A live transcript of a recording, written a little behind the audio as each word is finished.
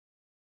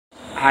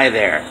Hi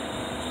there.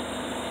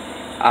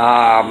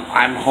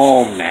 I'm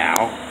home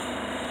now,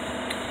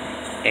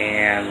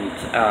 and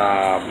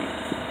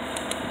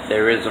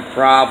there is a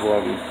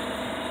problem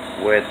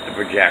with the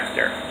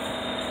projector.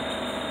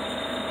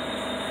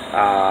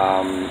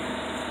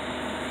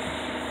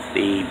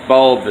 The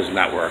bulb is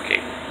not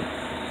working.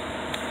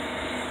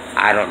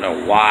 I don't know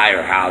why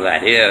or how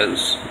that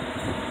is.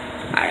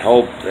 I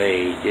hope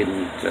they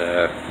didn't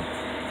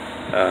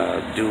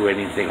do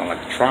anything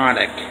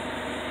electronic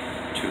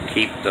to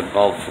keep the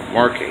bulb from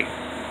working,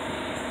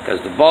 because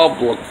the bulb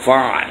looked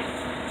fine.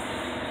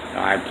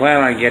 Now, I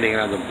plan on getting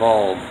another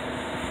bulb,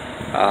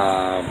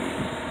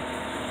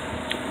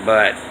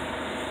 but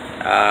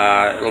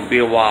it'll be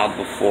a while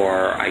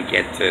before I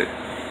get to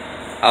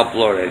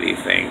upload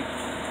anything.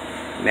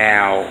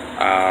 Now,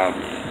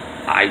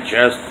 I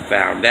just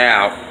found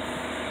out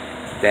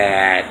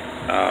that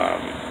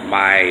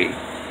my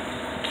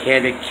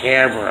Canon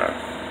camera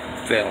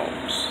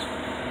films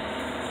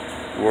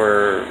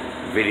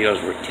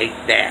videos were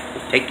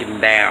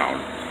taken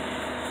down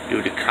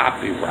due to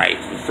copyright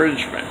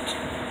infringement.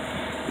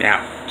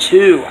 Now,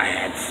 I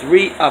had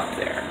 3 up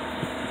there,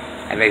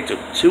 and they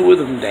took 2 of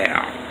them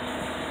down,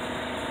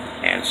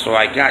 and so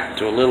I got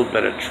into a little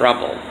bit of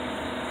trouble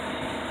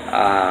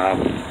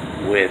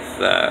with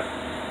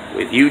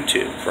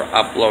YouTube for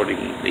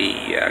uploading the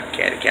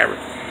Canon camera.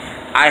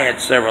 I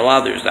had several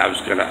others that I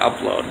was going to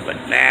upload,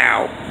 but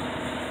now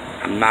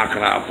I'm not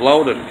going to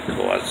upload them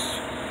because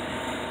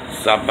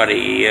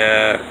somebody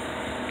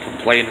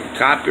complained of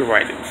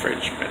copyright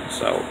infringement,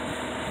 so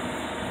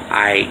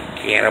I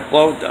can't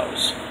upload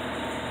those,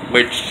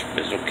 which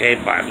is okay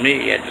by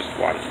me. I just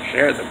wanted to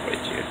share them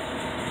with you,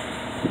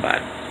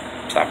 but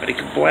somebody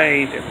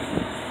complained, and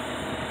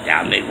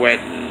down they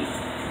went, and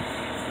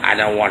I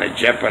don't want to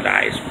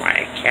jeopardize my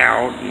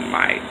account and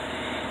my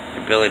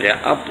ability to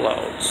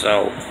upload,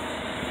 so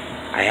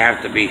I have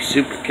to be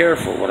super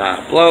careful when I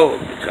upload,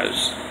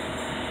 because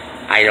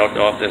I don't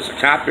know if there's a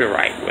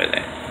copyright with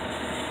it.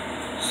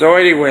 So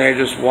anyway, I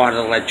just wanted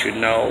to let you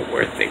know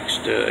where things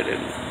stood,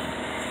 and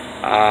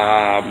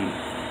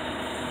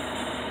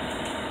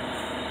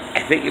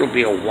I think it'll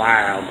be a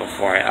while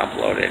before I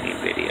upload any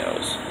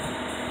videos.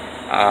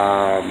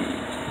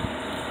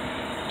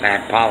 And I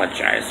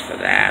apologize for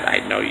that.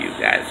 I know you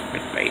guys have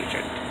been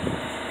patient.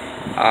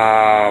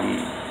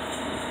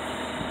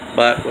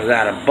 But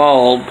without a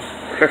bulb,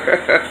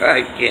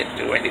 I can't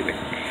do anything.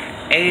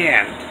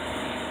 And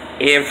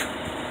if,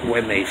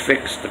 when they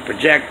fix the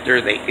projector,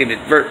 they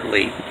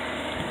inadvertently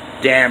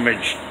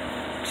damage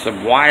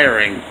some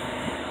wiring,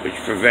 which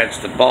prevents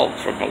the bulb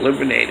from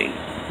illuminating,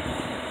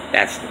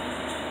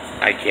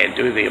 I can't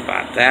do anything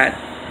about that,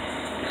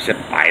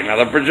 except buy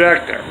another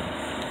projector.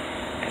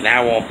 And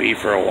that won't be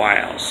for a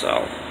while,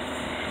 so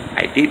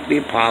I deeply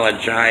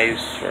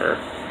apologize for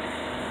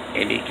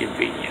any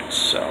inconvenience.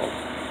 So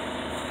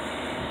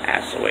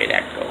that's the way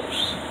that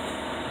goes.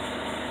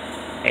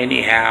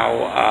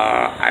 Anyhow,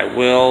 I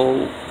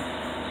will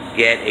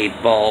get a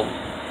bulb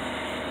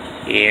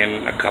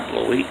in a couple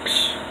of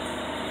weeks,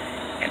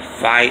 and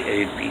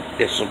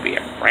this will be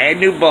a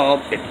brand new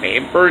bulb. It may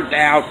have burned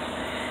out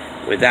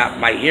without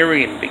my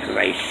hearing, because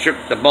I shook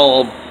the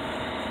bulb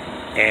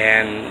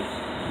and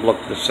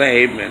looked the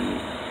same,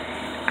 and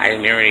I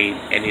didn't hear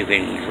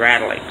anything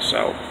rattling,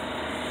 so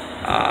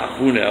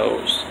who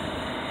knows.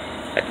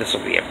 But this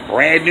will be a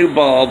brand new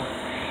bulb,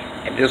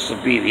 and this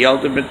will be the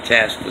ultimate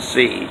test to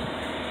see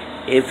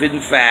if in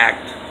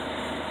fact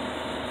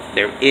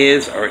there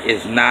is or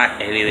is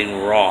not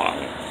anything wrong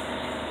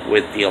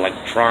with the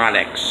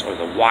electronics or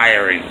the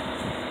wiring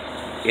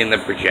in the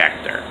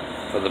projector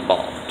for the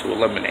bulb to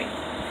illuminate.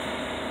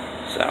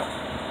 So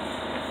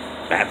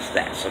that's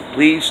that. So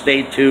please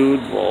stay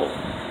tuned. We'll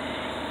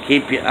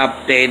keep you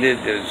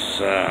updated as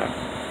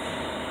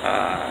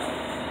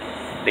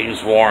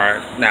things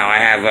warrant. Now, I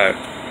have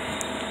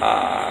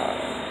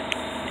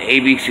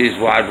ABC's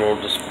Wide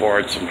World of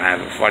Sports, and I have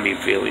a funny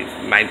feeling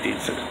from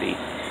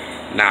 1969,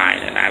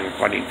 and I have a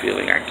funny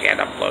feeling I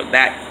can't upload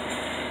that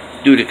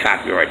due to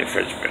copyright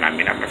infringement. I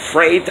mean, I'm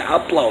afraid to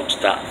upload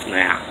stuff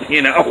now,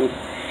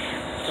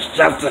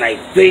 stuff that I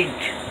think,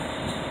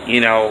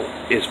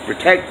 is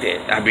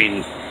protected. I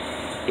mean,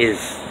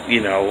 is,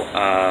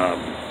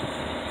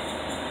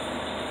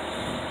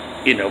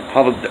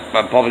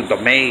 public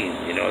domain,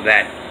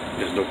 that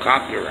there's no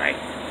copyright.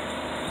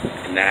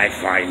 And then I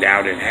find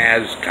out it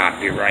has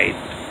copyright.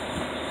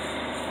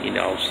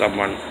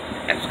 Someone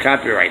has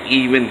copyright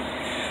even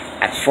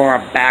as far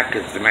back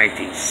as the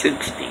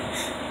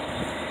 1960s.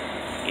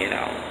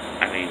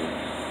 I mean,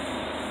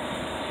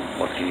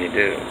 what can you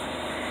do?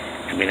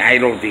 I mean, I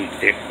don't think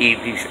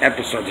these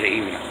episodes are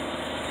even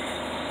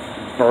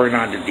burned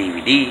onto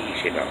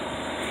DVDs,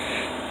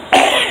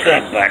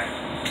 but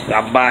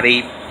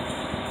somebody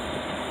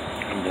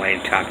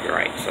complained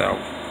copyright, so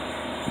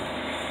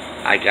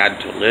I got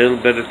into a little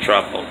bit of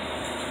trouble,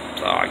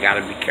 so I got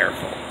to be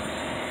careful.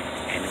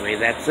 Anyway,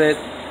 that's it,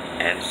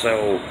 and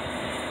so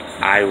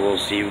I will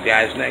see you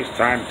guys next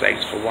time.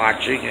 Thanks for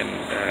watching, and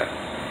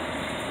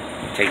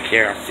take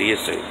care. I'll see you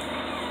soon.